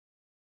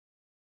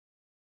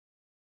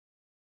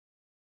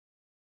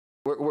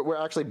We're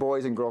actually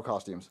boys in girl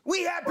costumes.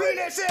 We have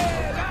penises!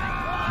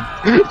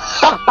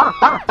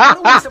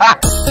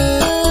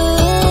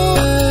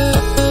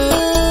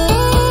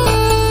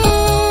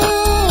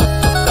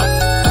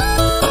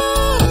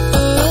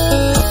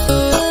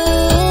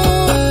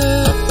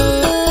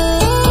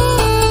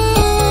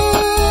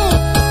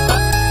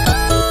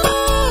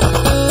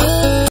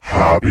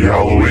 Happy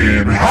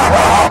Halloween!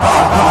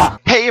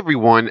 Hey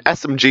everyone,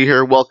 SMG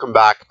here. Welcome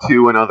back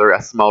to another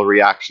SML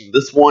reaction.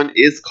 This one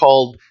is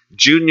called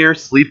Junior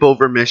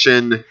Sleepover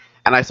Mission,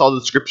 and I saw the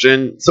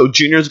description. So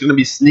Junior's going to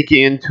be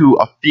sneaking into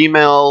a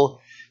female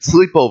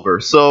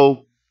sleepover.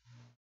 So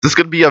this is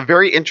going to be a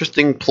very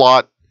interesting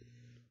plot.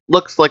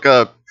 Looks like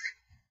a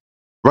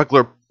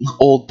regular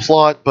old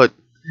plot, but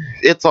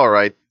it's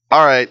alright.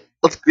 Alright,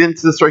 let's get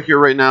into this right here,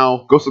 right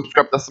now. Go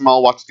subscribe to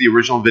SML, watch the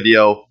original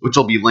video, which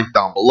will be linked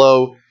down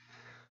below.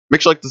 Make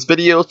sure you like this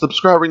video,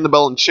 subscribe, ring the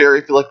bell, and share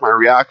if you like my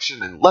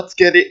reaction. And let's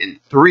get it in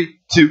 3,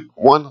 2,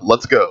 1,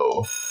 let's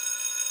go.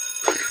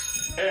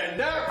 And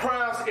that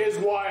class is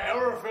why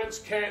elephants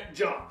can't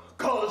jump,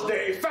 cause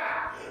they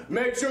fat.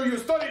 Make sure you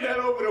study that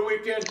over the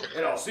weekend,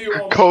 and I'll see you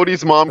all.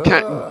 Cody's mom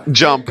can't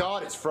jump. Thank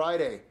God, it's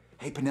Friday.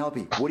 Hey,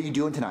 Penelope, what are you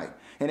doing tonight?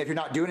 And if you're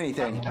not doing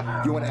anything,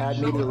 you want to add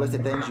me to the list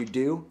of things you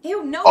do?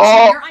 Ew, no,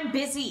 Junior, I'm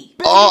busy.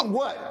 Busy doing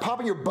what?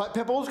 Popping your butt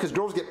pimples? Because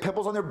girls get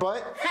pimples on their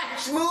butt?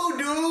 Smooth,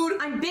 dude!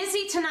 I'm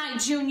busy tonight,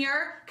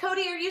 Junior.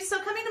 Cody, are you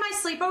still coming to my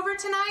sleepover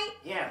tonight?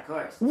 Yeah, of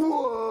course.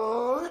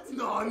 What?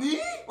 Nani?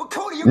 Well,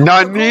 Cody, you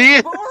Nani?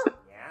 Yeah.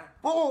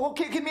 Oh,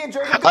 okay, give me and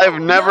Joseph. I have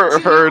never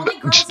heard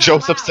girls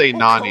Joseph say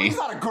Well, Nani. Cody's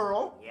not a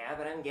girl. yeah,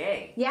 but I'm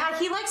gay. Yeah,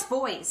 he likes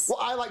boys. Well,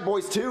 I like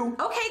boys too.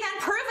 Okay, then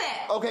prove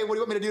it. Okay, what do you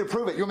want me to do to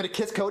prove it? You want me to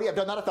kiss Cody? I've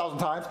done that 1,000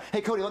 times.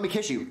 Hey, Cody, let me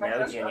kiss you.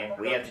 No, Junior,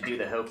 we have to do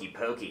the hokey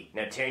pokey.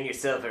 Now turn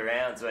yourself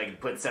around so I can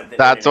put something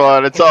That's in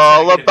what it's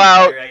all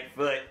about. Right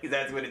foot, because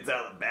that's what it's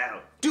all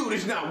about. Dude,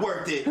 it's not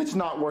worth it. It's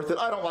not worth it.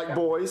 I don't like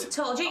boys.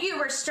 Told you you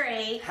were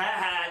straight.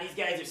 Haha, these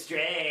guys are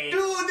straight.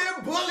 Dude,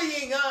 they're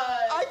bullying us.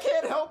 I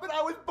can't help it.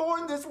 I was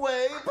born this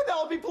way.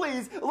 Penelope,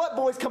 please, let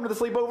boys come to the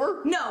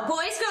sleepover. No,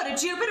 boys go to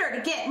Jupiter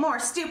to get more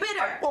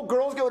stupider. Well,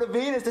 girls go to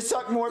Venus to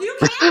suck more. You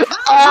can't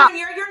come,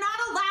 Junior. You're not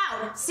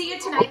allowed. See you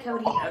tonight,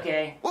 Cody.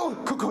 Okay. Oh,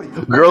 Cody.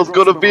 Girls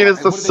go to Venus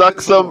to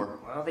suck some.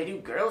 Well, they do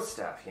girl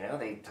stuff, you know?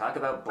 They talk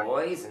about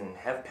boys and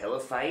have pillow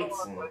fights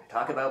and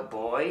talk about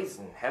boys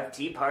and have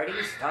tea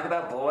parties, talk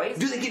about boys.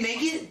 Do they get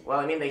naked? Well,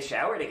 I mean, they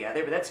shower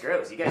together, but that's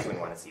gross. You guys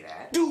wouldn't want to see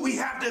that. Dude, we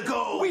have to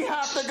go. We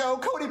have to go.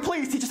 Cody,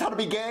 please teach us how to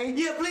be gay.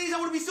 Yeah, please, I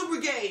want to be super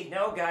gay.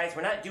 No, guys,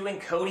 we're not doing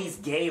Cody's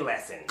gay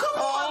lesson.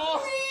 Come on,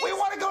 please. We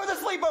want to go to the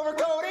sleepover,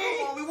 Cody.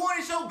 Come on, we want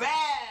it so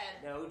bad.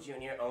 No,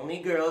 Junior, only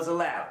girls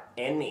allowed.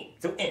 And me.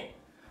 So in.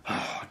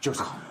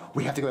 Joseph,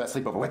 we have to go to that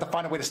sleepover. We have to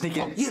find a way to sneak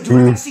in. Yeah, dude,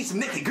 I gotta see some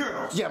naked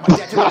girls. Yeah, my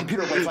dad took my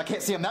computer away, so I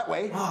can't see him that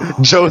way.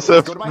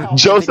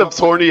 Joseph's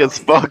horny as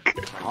fuck.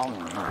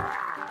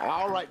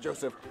 All right,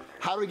 Joseph.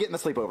 How do we get in the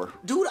sleepover?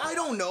 Dude, I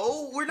don't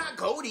know. We're not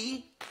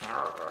Cody.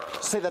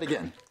 Say that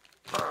again.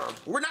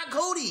 We're not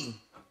Cody.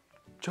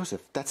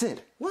 Joseph, that's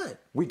it.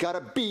 What? We gotta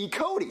be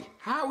Cody.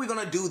 How are we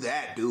gonna do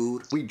that,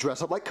 dude? We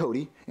dress up like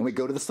Cody, and we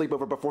go to the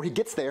sleepover before he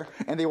gets there,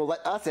 and they will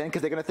let us in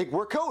because they're gonna think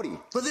we're Cody.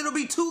 But there'll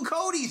be 2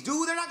 Codys,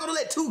 dude. They're not gonna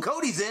let 2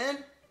 Codys in.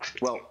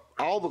 Well,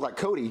 I'll look like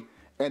Cody,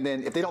 and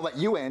then if they don't let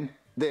you in,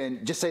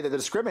 then just say that they're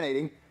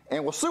discriminating,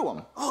 and we'll sue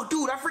them. Oh,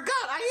 dude, I forgot.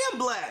 I am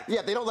black.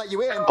 Yeah, if they don't let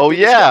you in. Oh, they're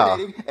yeah.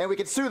 discriminating, and we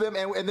can sue them,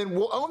 and then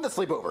we'll own the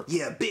sleepover.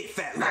 Yeah, big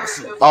fat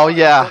lawsuit. Oh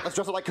yeah. Let's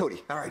dress up like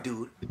Cody. All right,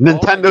 dude. Nintendo All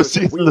right, Joseph,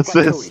 cease we and look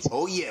like desist.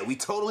 Oh, yeah, we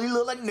totally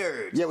look like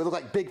nerds. Yeah, we look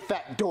like big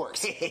fat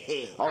dorks.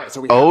 All right,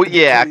 so we. Oh have to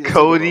get yeah,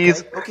 Cody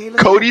to the sleepover, Cody's okay? Okay,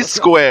 let's Cody's Let's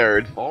go.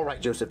 squared. All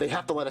right, Joseph, they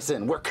have to let us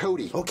in. We're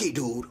Cody. Okay,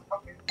 dude.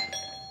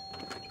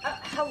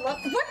 Hello?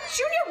 What,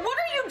 Junior, what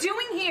are you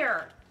doing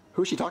here?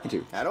 Who's she talking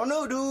to? I don't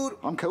know, dude.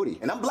 I'm Cody.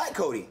 And I'm Black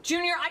Cody.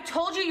 Junior, I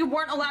told you you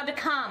weren't allowed to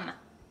come.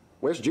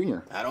 Where's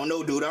Junior? I don't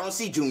know, dude. I don't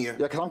see Junior.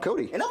 Yeah, because I'm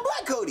Cody. And I'm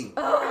Black Cody.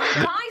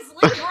 Guys,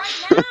 leave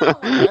right now.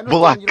 I understand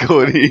Black you don't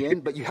let Cody. me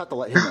in, but you have to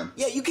let him in.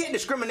 Yeah, you can't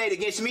discriminate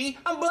against me.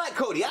 I'm Black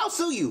Cody. I'll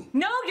sue you.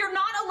 No, you're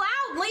not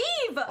allowed.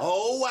 Leave.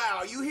 Oh,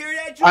 wow. You hear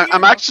that, Junior?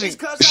 I'm actually. It's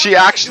 'cause She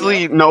I'm black,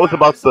 actually dude. knows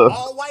about It's an the.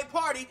 all-white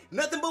party.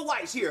 Nothing but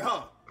whites here,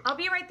 huh? I'll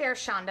be right there,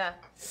 Shonda.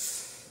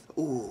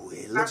 Ooh,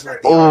 it looks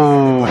like they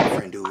are black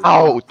friend, dude.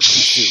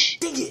 Ouch.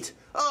 Dang it.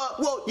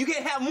 Well, you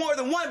can't have more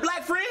than one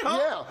black friend,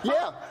 huh?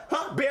 Yeah.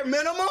 Huh? Bare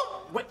minimum?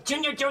 What,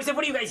 Junior, Joseph,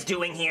 what are you guys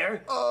doing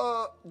here?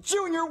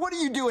 Junior, what are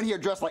you doing here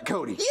dressed like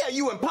Cody? Yeah,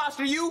 you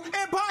imposter, you.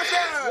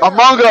 Imposter!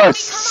 Among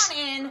Us. Come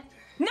on in.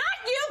 Not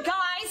you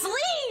guys.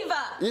 Leave.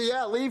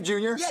 Yeah, leave,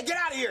 Junior. Yeah, get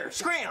out of here.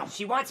 Scram.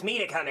 She wants me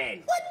to come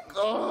in. What?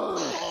 Come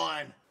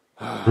on.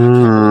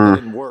 That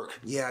didn't work.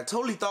 Yeah, I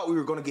totally thought we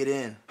were going to get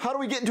in. How do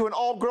we get into an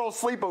all-girls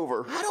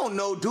sleepover? I don't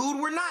know, dude.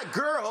 We're not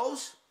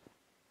girls.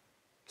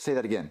 Say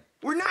that again.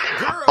 We're not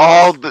girls.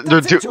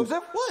 Oh,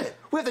 Joseph. What?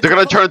 they're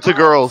gonna turn to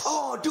girls.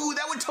 Oh, dude,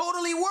 that would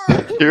totally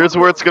work. Here's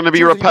where it's gonna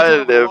be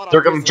repetitive.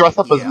 They're gonna dress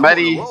up as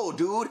many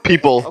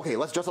people. Okay,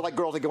 let's dress up like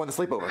girls and go in the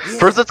sleepover.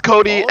 First it's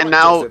Cody, and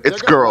now Joseph,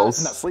 it's they're gonna girls.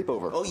 in that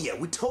sleepover. Oh yeah,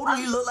 we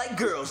totally look like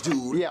girls,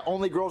 dude. Yeah,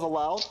 only girls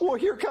allowed. Well,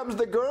 here comes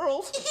the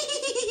girls.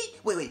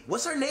 Wait,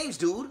 what's our names,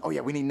 dude? Oh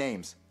yeah, we need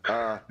names.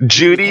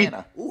 Judy.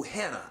 Hannah. Ooh,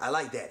 Hannah. I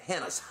like that.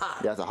 Hannah's hot.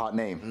 Yeah, that's a hot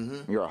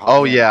name. You're a hot.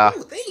 Oh man. yeah,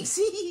 Ooh, thanks.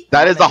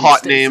 that is a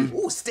hot name.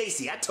 Ooh,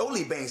 Stacy. I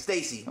totally bang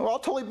Stacy. Well, I'll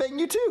totally bang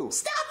you too.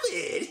 Stop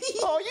it.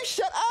 Oh, you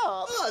shut up.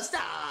 Oh,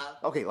 stop.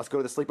 Okay, let's go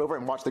to the sleepover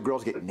and watch the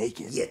girls get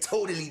naked. Yeah,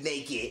 totally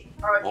naked.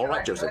 All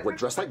right, Joseph, we're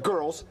dressed like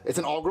girls. It's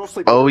an all-girl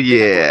sleepover. Oh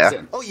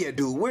yeah. Oh yeah,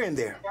 dude, we're in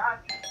there.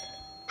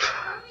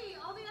 Cody,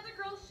 all the other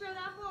girls showed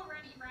up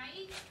already,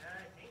 right?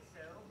 I think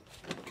so.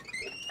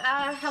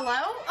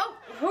 Hello? Oh,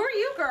 who are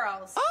you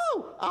girls?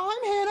 Oh,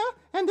 I'm Hannah,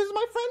 and this is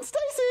my friend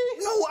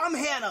Stacy. No, I'm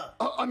Hannah.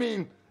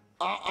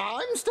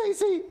 I'm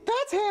Stacy.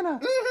 That's Hannah.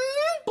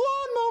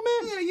 Blonde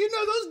moment. Yeah, you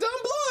know those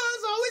dumb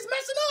blondes always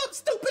messing up,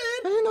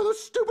 stupid. And you know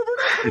those stupid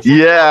birds.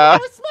 Yeah.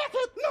 Smack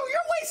it. No,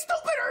 you're way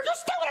stupider. You're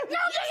stupider. No,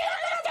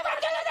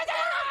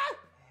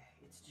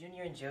 It's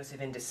Junior and Joseph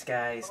in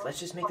disguise. Let's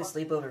just make the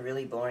sleepover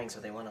really boring so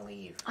they want to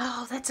leave.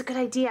 Oh, that's a good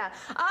idea.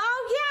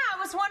 Oh, yeah, I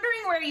was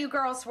wondering where you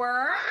girls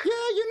were. Yeah,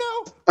 you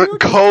know.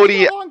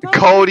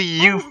 Cody,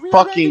 you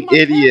fucking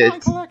idiot.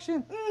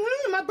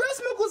 My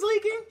breast milk was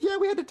leaking. Yeah,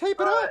 we had to tape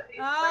it up.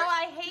 Oh,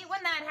 I hate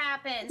when that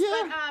happens.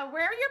 Yeah. But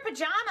where are your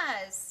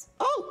pajamas?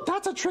 Oh,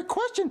 that's a trick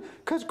question,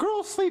 because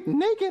girls sleep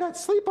naked at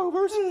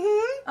sleepovers.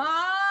 Oh,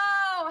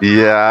 how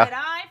Yeah. did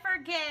I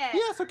forget?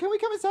 Yeah, so can we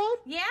come inside?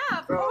 Yeah,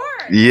 of course.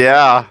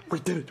 Yeah. We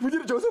did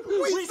it, Joseph.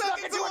 We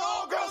snuck into an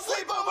all-girl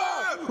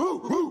sleepover.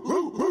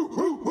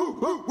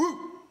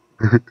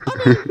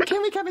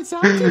 Can we come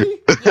inside,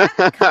 Teddy? Yeah,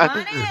 come on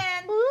in.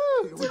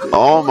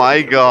 Oh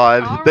my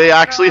god. All They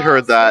right, actually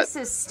heard girls, that. This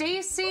is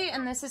Stacy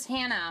and this is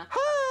Hannah.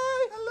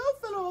 Hi. Hello,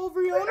 fellow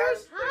ovary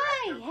owners.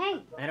 Hi,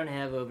 hey. I don't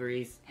have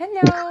ovaries.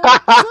 Hello.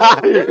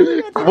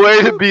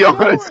 Way to be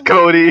honest,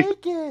 Cody.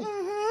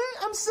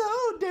 I'm so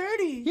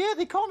dirty. Yeah,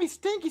 they call me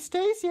Stinky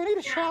Stacy. I need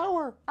a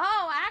shower.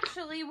 Oh,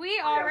 actually, we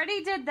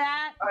already did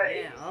that.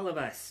 Yeah, all of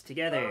us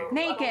together.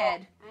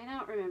 Naked. I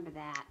don't remember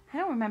that. I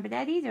don't remember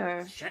that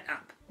either. Shut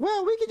up.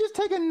 Well, we could just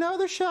take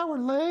another shower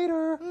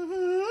later. Ooh,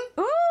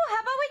 how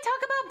about we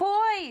talk about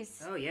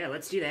boys? Oh yeah,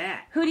 let's do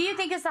that. Who do you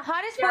think is the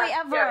hottest boy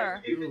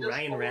ever? Ooh,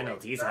 Ryan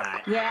Reynolds, he's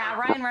hot. Yeah,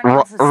 Ryan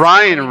Reynolds. Is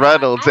Ryan really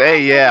Reynolds, I hey,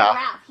 like yeah.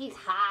 Ralph. He's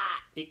hot.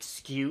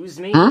 Excuse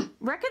me? hot.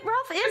 Wreck-It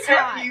Ralph is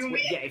hot.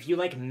 Yeah, if you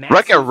like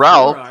Wreck-It massive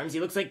Ralph? forearms, he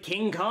looks like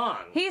King Kong.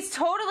 He's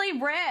totally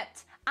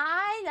ripped.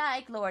 I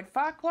like Lord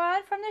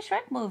Farquaad from the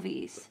Shrek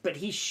movies. But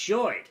he's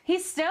short.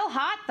 He's still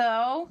hot,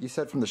 though. You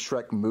said from the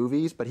Shrek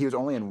movies, but he was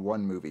only in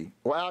one movie.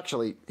 Well,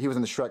 actually, he was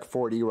in the Shrek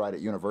 4D ride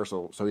at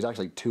Universal, so he's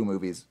actually 2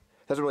 movies.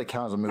 Doesn't really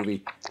count as a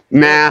movie. Nah.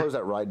 They'll close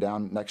that ride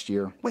down next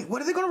year. Wait,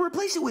 what are they gonna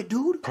replace it with,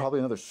 dude? Probably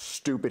another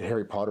stupid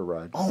Harry Potter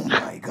ride. Oh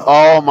my god.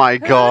 Oh my Who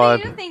do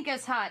god. you think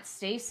is hot,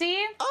 Stacy?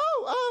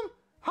 Oh,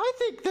 I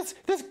think this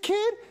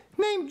kid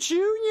named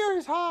Junior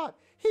is hot.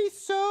 He's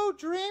so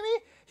dreamy.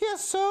 He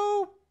has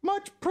so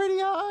much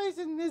pretty eyes,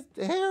 and his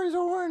hair is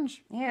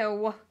orange.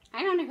 Ew.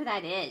 I don't know who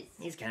that is.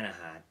 He's kind of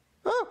hot.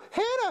 Oh,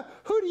 Hannah,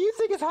 who do you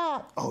think is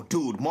hot? Oh,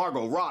 dude,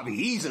 Margot Robbie,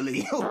 easily.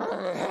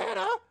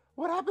 Hannah,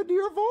 what happened to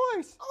your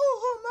voice?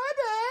 Oh, my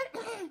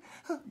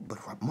bad.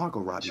 But Margot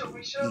Robbie, dude,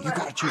 you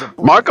gotta choose a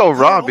boy. Margot Oh my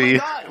Robbie.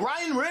 God,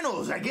 Ryan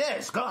Reynolds, I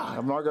guess.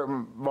 God.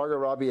 Margot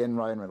Robbie and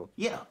Ryan Reynolds.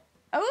 Yeah.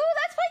 Oh,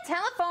 that's my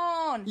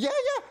telephone. Yeah,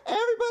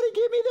 everybody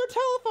give me their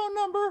telephone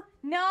number.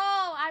 No,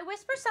 I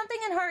whisper something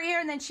in her ear,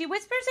 and then she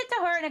whispers it to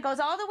her, and it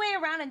goes all the way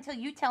around until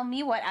you tell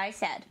me what I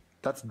said.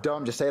 That's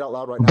dumb. Just say it out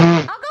loud right now.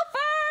 I'll go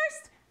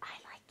first. I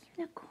like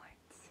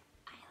unicorns.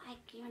 I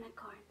like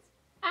unicorns.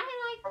 I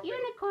like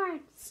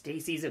unicorns.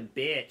 Stacy's a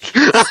bitch.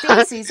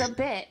 Stacy's a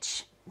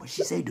bitch. What'd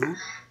she say, dude?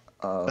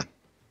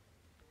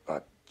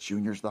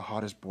 Junior's the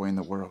hottest boy in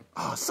the world.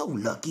 Oh, so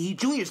lucky.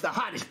 Junior's the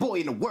hottest boy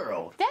in the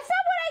world. That's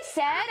not what I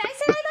said. I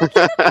said I like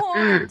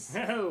unicorns.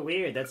 Oh,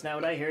 weird. That's not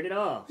what I heard at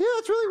all. Yeah,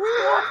 it's really weird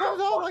how it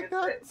comes out like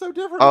that. It's so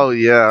different. Oh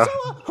yeah. So,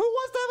 who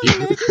wants to have a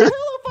naked pillow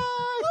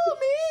fight? Oh,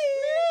 me!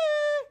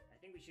 I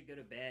think we should go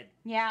to bed.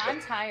 Yeah, I'm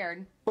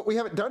tired. But we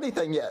haven't done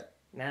anything yet.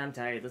 Nah, I'm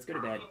tired. Let's go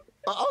to bed.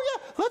 Oh,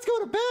 yeah, let's go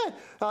to bed.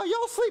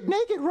 Y'all sleep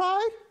naked,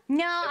 right?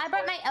 No, I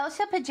brought my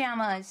Elsa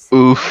pajamas.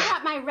 Oof. I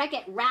got my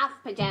Wreck-It Ralph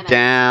pajamas.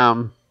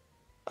 Damn.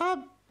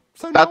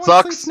 So no That one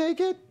sucks. sleeps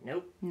naked?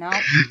 Nope. No.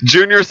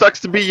 Junior sucks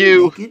to be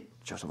you. Naked?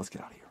 Joseph, let's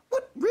get out of here.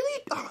 What?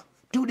 Really? Oh,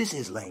 dude, this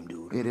is lame,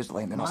 dude. It is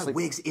lame. They're not, My sleeping.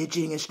 wig's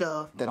itching and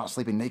stuff. They're not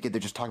sleeping naked.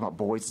 They're just talking about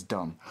boys. It's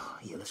dumb.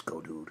 Yeah, let's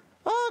go, dude.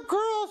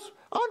 Girls,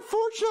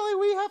 unfortunately,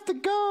 we have to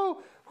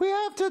go. We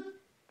have to...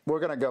 We're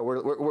going to go.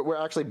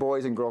 We're actually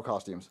boys in girl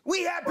costumes.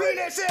 We have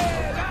penises!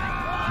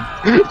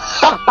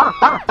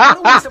 What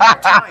a waste of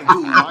our time,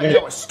 dude. I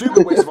know, a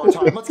stupid waste of our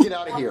time. Let's get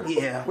out of here.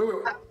 Yeah. Wait.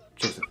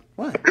 Joseph,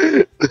 What?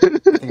 I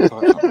think I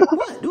thought of something.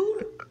 What,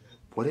 dude?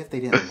 What if they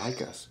didn't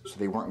like us, so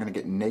they weren't going to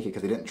get naked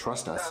because they didn't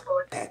trust us?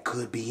 That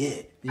could be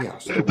it. Yeah,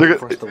 so they're waiting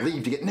for us to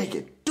leave to get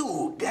naked.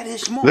 Dude, that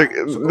is smart.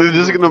 They're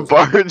just gonna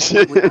barge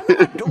in.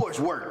 How doors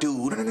work,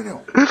 dude.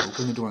 No.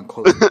 Open the door and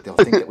close it. They'll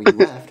think that we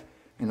left,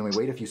 and then we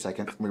wait a few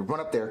seconds, and we run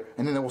up there,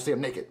 and then we'll see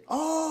them naked.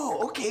 Oh,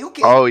 okay.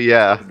 Oh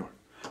yeah.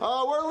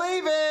 Oh, we're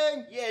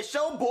leaving! Yeah, it's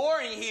so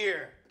boring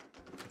here.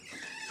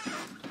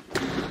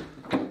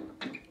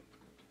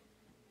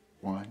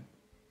 1,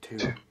 2.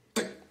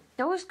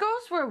 Those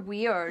girls were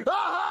weird.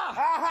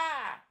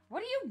 What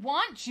do you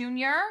want,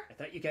 Junior? I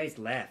thought you guys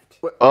left.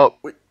 Oh.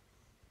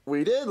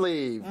 We did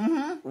leave.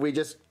 We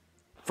just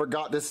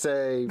forgot to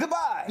say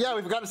Goodbye. Yeah,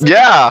 we forgot to say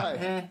Yeah.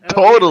 goodbye.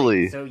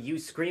 Totally. So you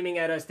screaming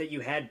at us that you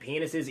had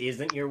penises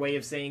isn't your way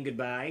of saying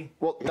goodbye?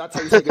 Well, that's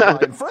how you say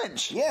goodbye in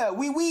French. Yeah,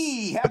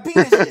 we have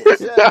penises.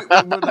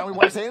 Yeah, now we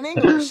want to say it in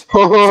English.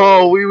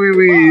 Oh,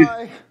 wee.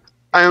 Bye.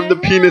 I am the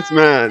penis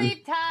man.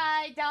 Sleep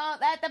tight, don't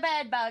let the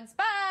bed bugs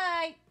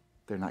bite.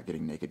 They're not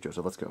getting naked,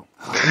 Joseph. Let's go.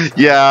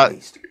 Yeah.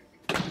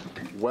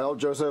 Well,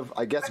 Joseph,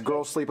 I guess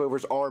girl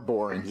sleepovers are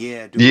boring.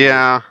 Yeah, dude.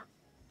 Yeah.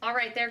 All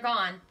right, they're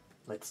gone.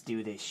 Let's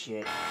do this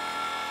shit.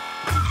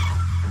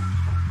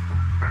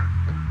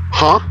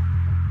 Huh?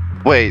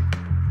 Wait.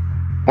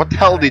 What the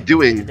hell are they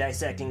doing?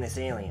 Dissecting this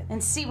alien.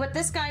 And see what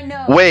this guy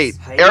knows. Wait.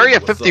 Area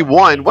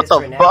 51? What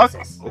the fuck?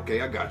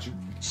 Okay, I got you.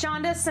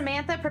 Shonda,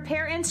 Samantha,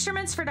 prepare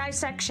instruments for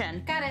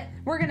dissection. Got it.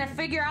 We're gonna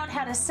figure out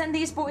how to send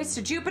these boys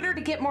to Jupiter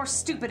to get more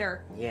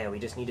stupider. Yeah, we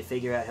just need to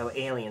figure out how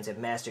aliens have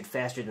mastered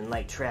faster than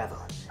light travel.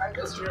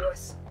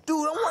 Dude,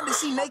 I wanted to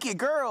see naked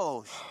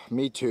girls.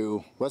 Me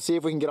too. Let's see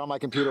if we can get on my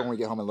computer when we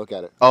get home and look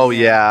at it. Oh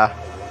yeah.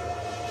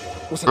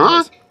 What's that Huh?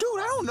 noise? Dude,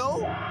 I don't know.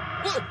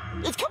 Look,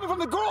 it's coming from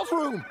the girls'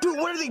 room. Dude,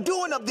 what are they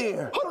doing up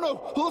there? I don't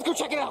know. Well, let's go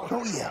check it out.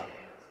 Oh, yeah.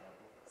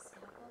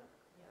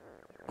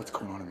 What's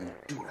going on in there?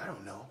 Dude, I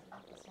don't know.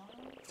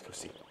 Let's go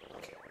see.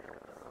 Okay.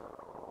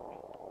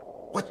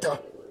 What the?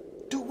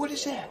 Dude, what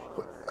is that?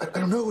 I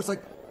don't know. It's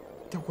like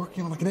they're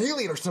working on like an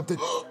alien or something.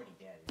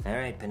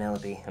 Alright,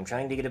 Penelope. I'm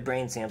trying to get a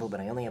brain sample, but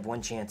I only have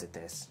one chance at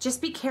this.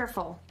 Just be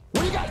careful.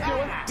 What are you guys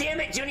doing? Damn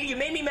it, Junior! You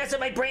made me mess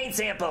up my brain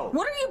sample!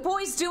 What are you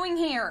boys doing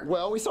here?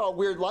 Well, we saw a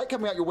weird light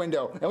coming out your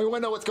window, and we want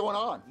to know what's going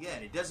on. Yeah,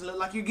 and it doesn't look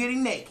like you're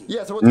getting naked.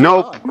 Yeah, so what's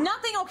Nope. going on?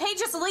 Nothing, okay?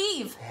 Just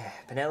leave.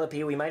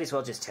 Penelope, we might as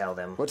well just tell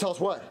them. Well, tell us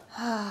what.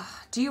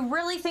 Do you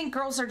really think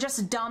girls are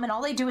just dumb and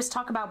all they do is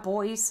talk about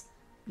boys?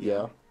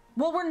 Yeah.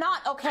 Well, we're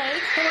not, okay?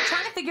 And we're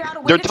trying to figure out a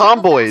way They're to travel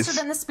tomboys.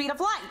 faster than the speed of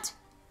light.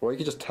 Well, you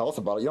can just tell us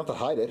about it. You don't have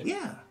to hide it.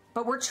 Yeah.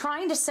 But we're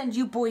trying to send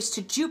you boys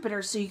to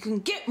Jupiter so you can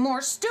get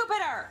more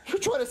stupider. You're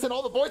trying to send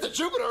all the boys to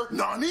Jupiter?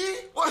 Nani?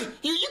 What?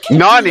 You can't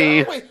Nani?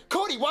 do that. Wait,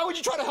 Cody, why would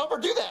you try to help her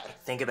do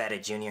that? Think about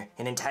it, Junior.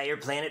 An entire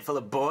planet full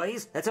of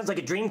boys? That sounds like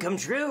a dream come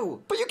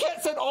true. But you can't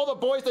send all the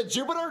boys to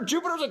Jupiter.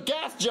 Jupiter's a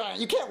gas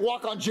giant. You can't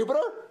walk on Jupiter.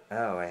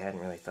 Oh, I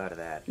hadn't really thought of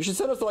that. You should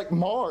send us to, like,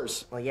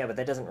 Mars. Well, yeah, but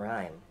that doesn't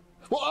rhyme.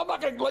 Well, I'm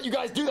not going to let you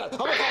guys do that. I'm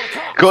going to call the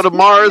cops. Go to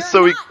Mars You're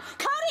so we. not.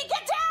 Cody,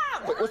 get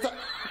down! Wait, what's that?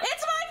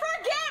 It's my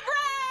forget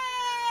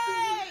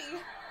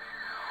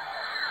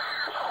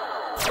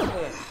ray!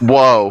 When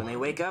Whoa. they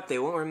wake up, they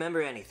won't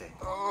remember anything.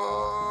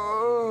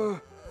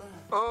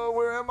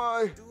 Where am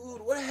I?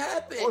 Dude, what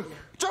happened?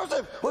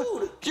 Joseph!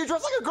 Dude. You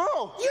dress like a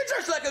girl! You're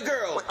dressed like a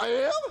girl. I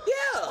am?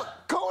 Yeah.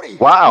 Cody!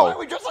 Wow. Why are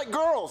we dressed like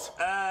girls?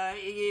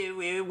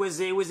 It was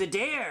a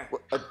dare.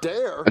 A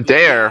dare? A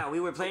dare. Yeah, we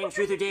were playing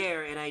Truth or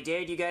Dare, and I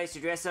dared you guys to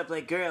dress up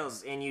like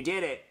girls, and you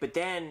did it. But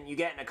then you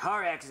got in a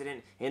car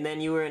accident, and then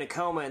you were in a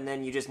coma, and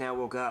then you just now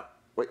woke up.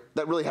 Wait,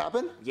 that really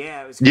happened?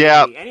 Yeah, it was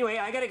Yeah. crazy. Anyway,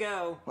 I gotta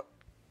go.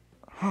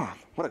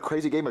 What a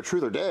crazy game of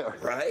truth or dare.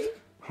 Right?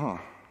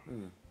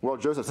 Well,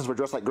 Joseph, since we're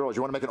dressed like girls,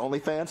 you want to make an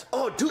OnlyFans?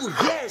 Oh, dude,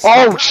 yes.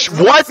 Oh,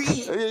 what?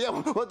 Yeah,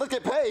 well, let's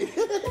get paid.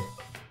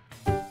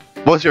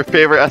 What's your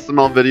favorite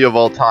SML video of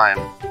all time?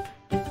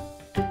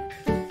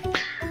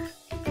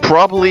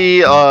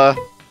 Probably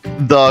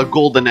the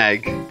golden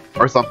egg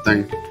or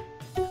something.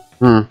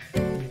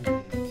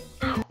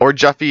 Or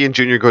Jeffy and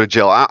Junior go to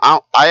jail.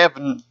 I have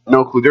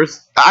no clue.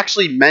 There's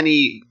actually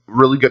many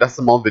really good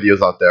SML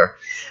videos out there.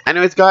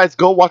 Anyways, guys,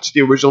 go watch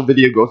the original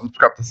video. Go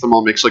subscribe to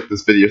SML. Make sure you like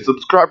this video.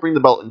 Subscribe, ring the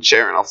bell, and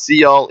share. And I'll see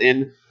y'all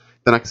in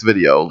the next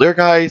video. There,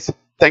 guys.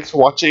 Thanks for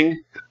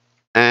watching.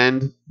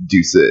 And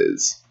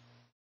deuces.